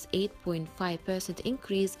produced its 8.5%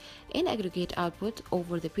 increase in aggregate output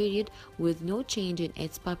over the period with no change in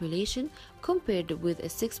its population compared with a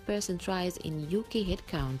 6% rise in UK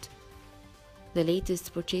headcount. The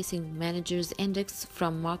latest Purchasing Managers Index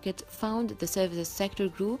from Market found the services sector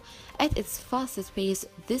grew at its fastest pace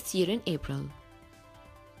this year in April.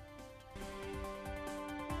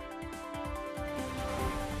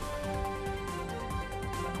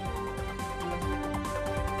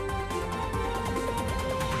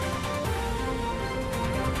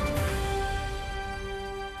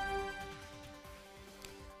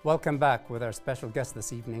 Welcome back with our special guest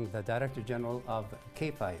this evening, the Director General of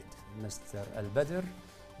Kuwait, Mr. Al Bader.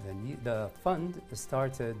 The fund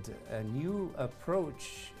started a new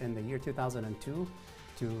approach in the year 2002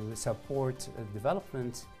 to support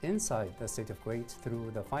development inside the state of Kuwait through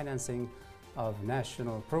the financing of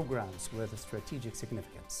national programs with strategic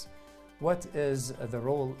significance. What is the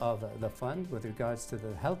role of the fund with regards to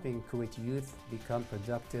the helping Kuwaiti youth become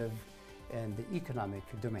productive in the economic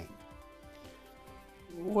domain?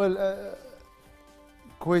 Well,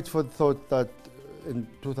 Kuwait Fund thought that in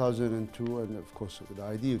 2002, and of course the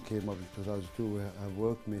idea came up in 2002, we have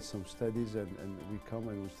worked, made some studies, and we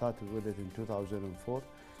started with it in 2004.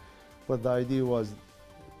 But the idea was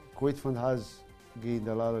Kuwait Fund has gained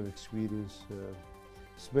a lot of experience,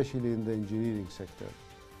 especially in the engineering sector,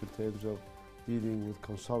 in terms of dealing with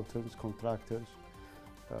consultants, contractors,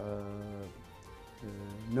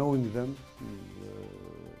 knowing them,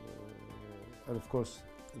 and of course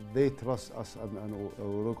they trust us, and our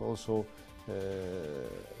work also.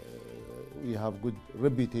 We have good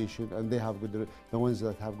reputation, and they have good. The ones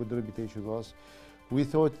that have good reputation with us. We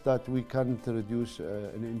thought that we can introduce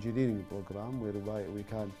an engineering program whereby we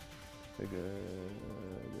can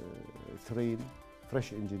train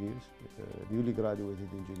fresh engineers, newly graduated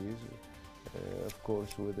engineers, of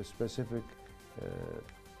course, with a specific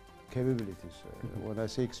capabilities. When I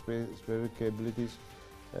say specific capabilities,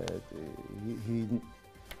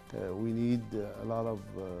 we need a lot of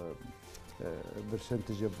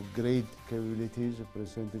percentage of grade capabilities, a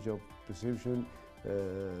percentage of perception,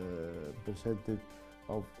 percentage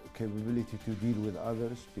of capability to deal with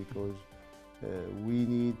others, because we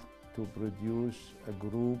need to produce a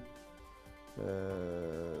group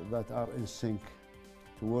that are in sync,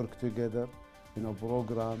 to work together in a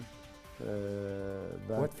program.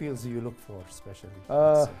 What fields do you look for, especially?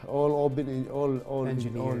 All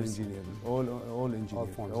engineers, all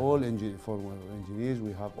engineers.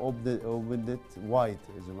 We have opened it wide.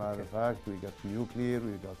 As a matter of fact, we got nuclear,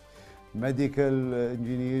 we got medical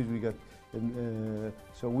engineers, we got.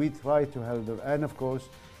 So we try to help them, and of course,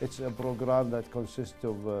 it's a program that consists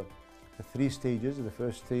of 3 stages. The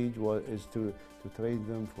first stage is to train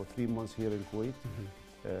them for 3 months here in Kuwait.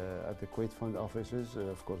 At the Kuwait Fund offices.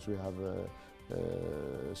 Of course, we have a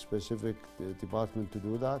specific department to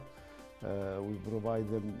do that. We provide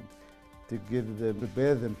them,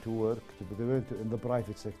 prepare them to work, to prepare them in the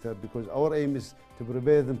private sector, because our aim is to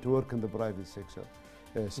prepare them to work in the private sector.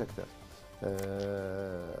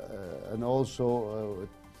 And also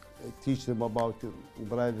teach them about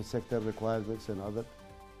private sector requirements and other.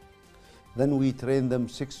 Then we train them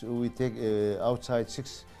we take outside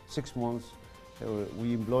six months.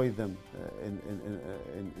 We employ them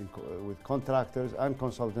with contractors and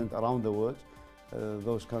consultants around the world,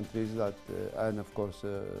 those countries that, and of course,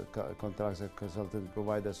 contractors and consultants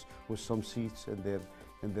provide us with some seats in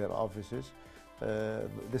their offices.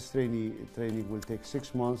 This training will take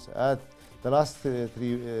 6 months. At the last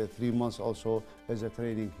 3 months also is a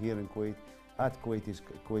training here in Kuwait at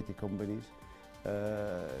Kuwaiti companies.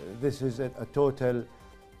 This is a total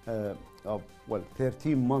of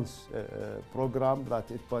 13 months program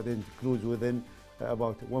but it includes within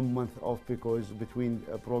about 1 month off, because between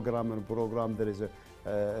a program and program there is a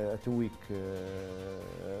 2-week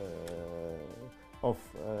off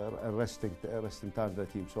resting time of the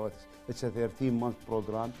team. So it's a 13-month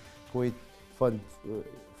program. Kuwait Fund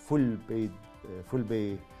full pay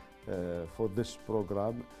for this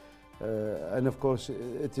program, and of course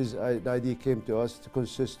the idea came to us to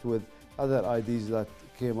consist with other ideas that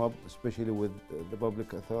came up, especially with the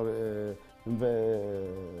public authority, with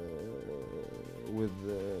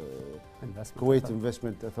Kuwait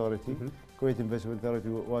Investment Authority. Kuwait Investment Authority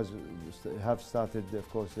have started, of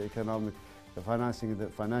course, the economic financing, the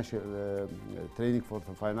financial training for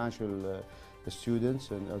the financial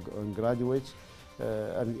students and graduates,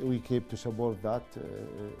 and we came to support that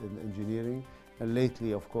in engineering. And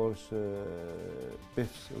lately, of course,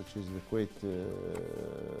 BIFS, which is the Kuwait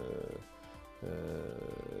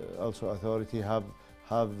also authority, have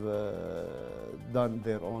done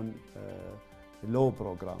their own law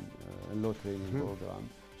program, law training program.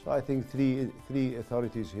 So I think three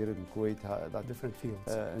authorities here in Kuwait that different fields,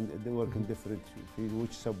 and they work in different fields,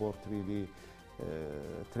 which support really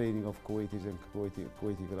training of Kuwaitis and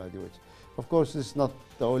Kuwaiti graduates. Of course, this is not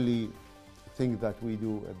the only thing that we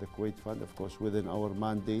do at the Kuwait Fund. Of course, within our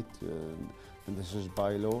mandate, and this is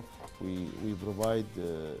by law, we provide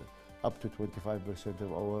up to 25%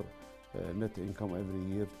 of our net income every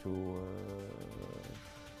year to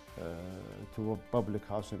a public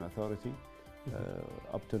housing authority.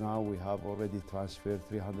 Up to now, we have already transferred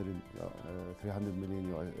 300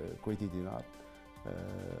 million Kuwaiti dinar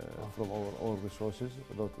from our own resources.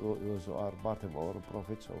 Those are part of our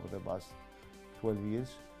profits over the past 12 years.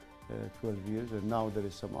 And now there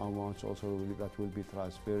is some amounts also that will be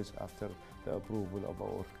transferred after the approval of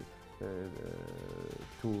our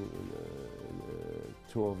two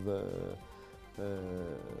of the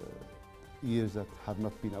years that have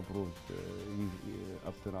not been approved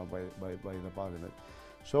up to now by the Parliament.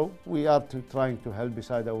 So we are trying to help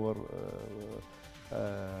beside our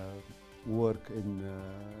work in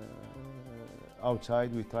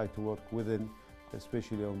outside. We try to work within,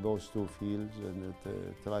 especially on those two fields, and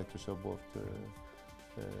try to support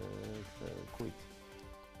Kuwait.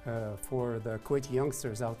 For the Kuwaiti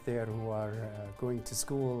youngsters out there who are going to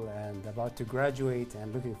school and about to graduate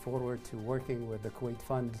and looking forward to working with the Kuwait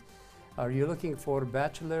Fund, are you looking for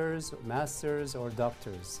bachelors, masters, or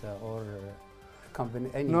doctors, or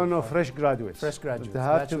any? No, fresh graduates. Fresh graduates. They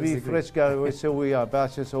have to be fresh graduates, so we are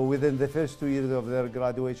bachelors. So within the first 2 years of their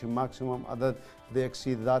graduation maximum, other they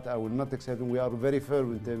exceed that, I will not accept them. We are very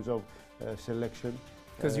firm in terms of selection.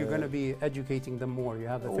 Because you're going to be educating them more. You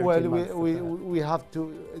have the 13 well, months. we have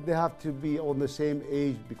to. They have to be on the same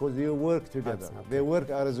age because they work together. They work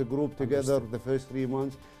as a group together the first 3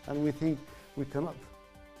 months, and we think we cannot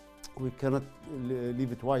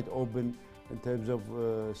leave it wide open in terms of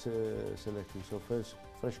selecting. So first,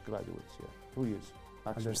 fresh graduates, 2 years.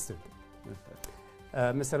 Maximum. Understood.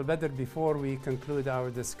 Mr. Al Bader, before we conclude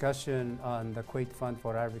our discussion on the Kuwait Fund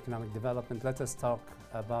for Arab Economic Development, let us talk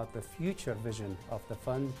about the future vision of the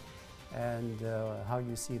fund and how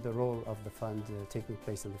you see the role of the fund taking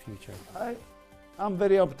place in the future. I'm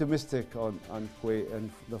very optimistic on Kuwait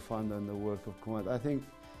and the fund and the work of Kuwait. I think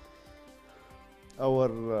our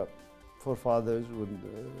forefathers, when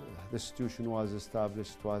the institution was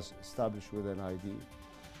established with an idea.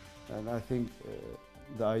 And I think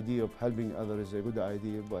the idea of helping others is a good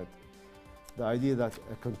idea, but the idea that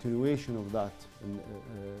a continuation of that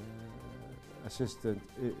assistance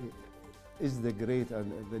is the great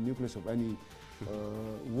and the nucleus of any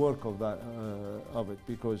work of that of it,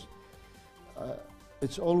 because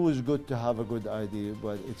it's always good to have a good idea,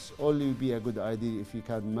 but it's only be a good idea if you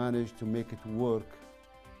can manage to make it work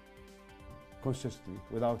consistently,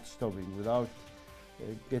 without stopping, without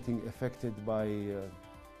getting affected by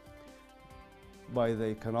the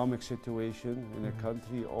economic situation in a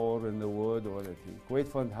country or in the world or anything. Kuwait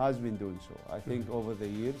Fund has been doing so. I think over the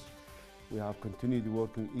years we have continued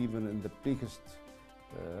working even in the biggest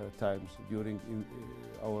times during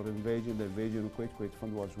our invasion, the invasion of Kuwait. Kuwait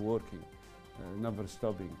Fund was working, never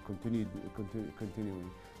stopping,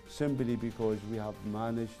 continuing, simply because we have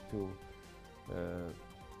managed to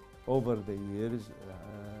over the years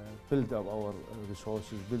build up our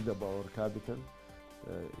resources, build up our capital.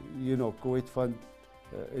 You know, Kuwait Fund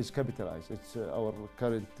is capitalized. It's our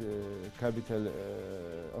current capital,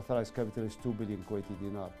 authorized capital is 2 billion Kuwaiti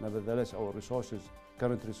dinar. Nevertheless, our resources,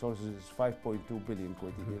 current resources is 5.2 billion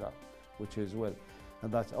Kuwaiti dinar, which is well,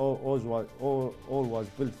 and that's all was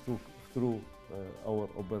built through our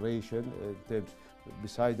operation in terms,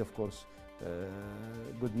 beside of course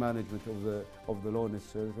good management of the loan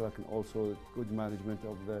itself, and also good management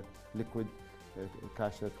of the liquid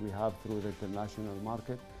cash that we have through the international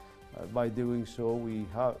market. By doing so, we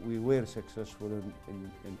were successful in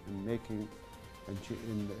making and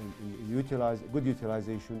good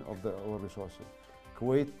utilization of our resources.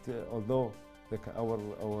 Kuwait, although our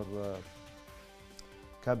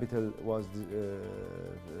capital was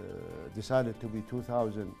decided to be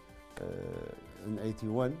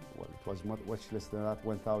 2,081. Well, it was much less than that,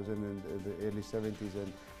 1,000 in the early 70s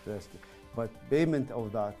and the rest. But payment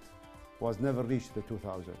of that was never reached the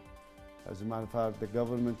 2,000. As a matter of fact, the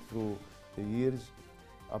government through the years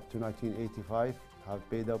up to 1985 have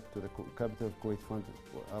paid up to the capital of Kuwait Fund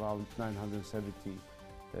around 970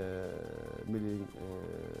 million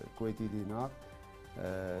Kuwaiti dinar.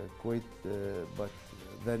 Kuwait, but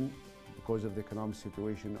then because of the economic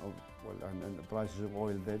situation of, well, and the prices of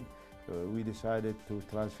oil then, we decided to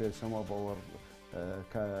transfer some of our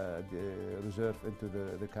reserve into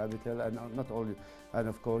the capital, and not only, and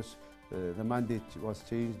of course the mandate was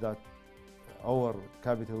changed that our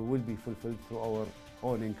capital will be fulfilled through our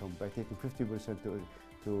own income by taking 50%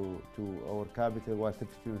 to our capital, while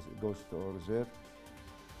 50% goes to our reserve.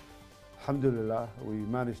 Alhamdulillah, we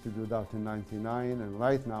managed to do that in '99, and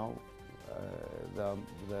right now the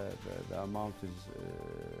amount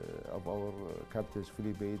of our capital is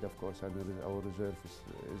fully paid, of course, and our reserve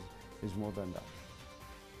is more than that.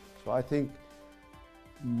 So I think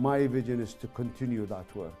my vision is to continue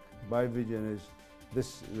that work. My vision is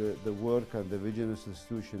this: the work and the vision of the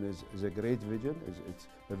institution is a great vision. It's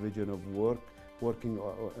a vision of working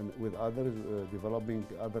with others, developing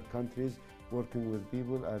other countries, working with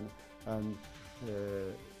people, and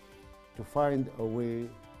to find a way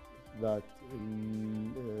that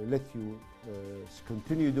let you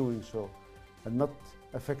continue doing so and not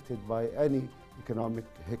affected by any economic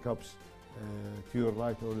hiccups to your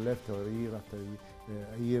right or left, or year after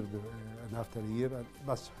year and after year. And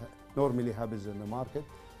that's normally happens in the market.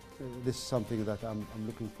 This is something that I'm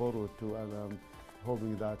looking forward to, and I'm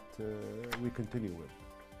hoping that we continue with.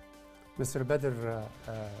 Mr. Bader,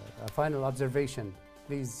 a final observation.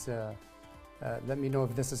 Please let me know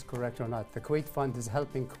if this is correct or not. The Kuwait Fund is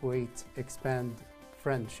helping Kuwait expand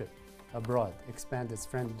friendship abroad, expand its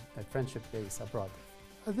friendship base abroad.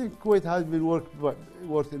 I think Kuwait has been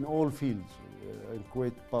worked in all fields, in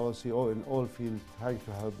Kuwait policy, or in all fields, trying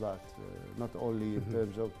to help that, not only in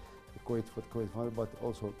terms of Kuwait for Kuwait Fund, but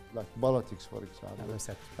also like politics, for example.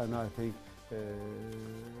 And I think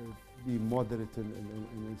be moderate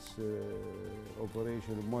in its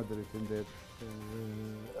operation, moderate in their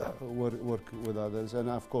work with others, and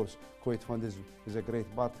of course, Kuwait Fund is a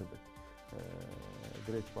great part of it,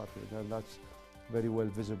 and that's very well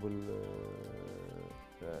visible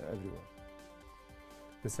everywhere.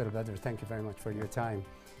 Mr. Bader, thank you very much for your time.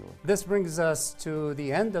 This brings us to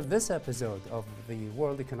the end of this episode of the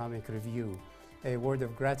World Economic Review. A word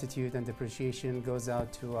of gratitude and appreciation goes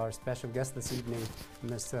out to our special guest this evening,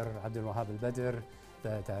 Mr. Abdulwahab Al Bader,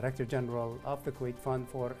 the Director General of the Kuwait Fund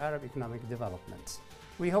for Arab Economic Development.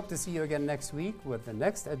 We hope to see you again next week with the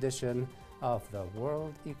next edition of the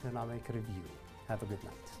World Economic Review. Have a good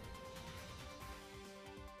night.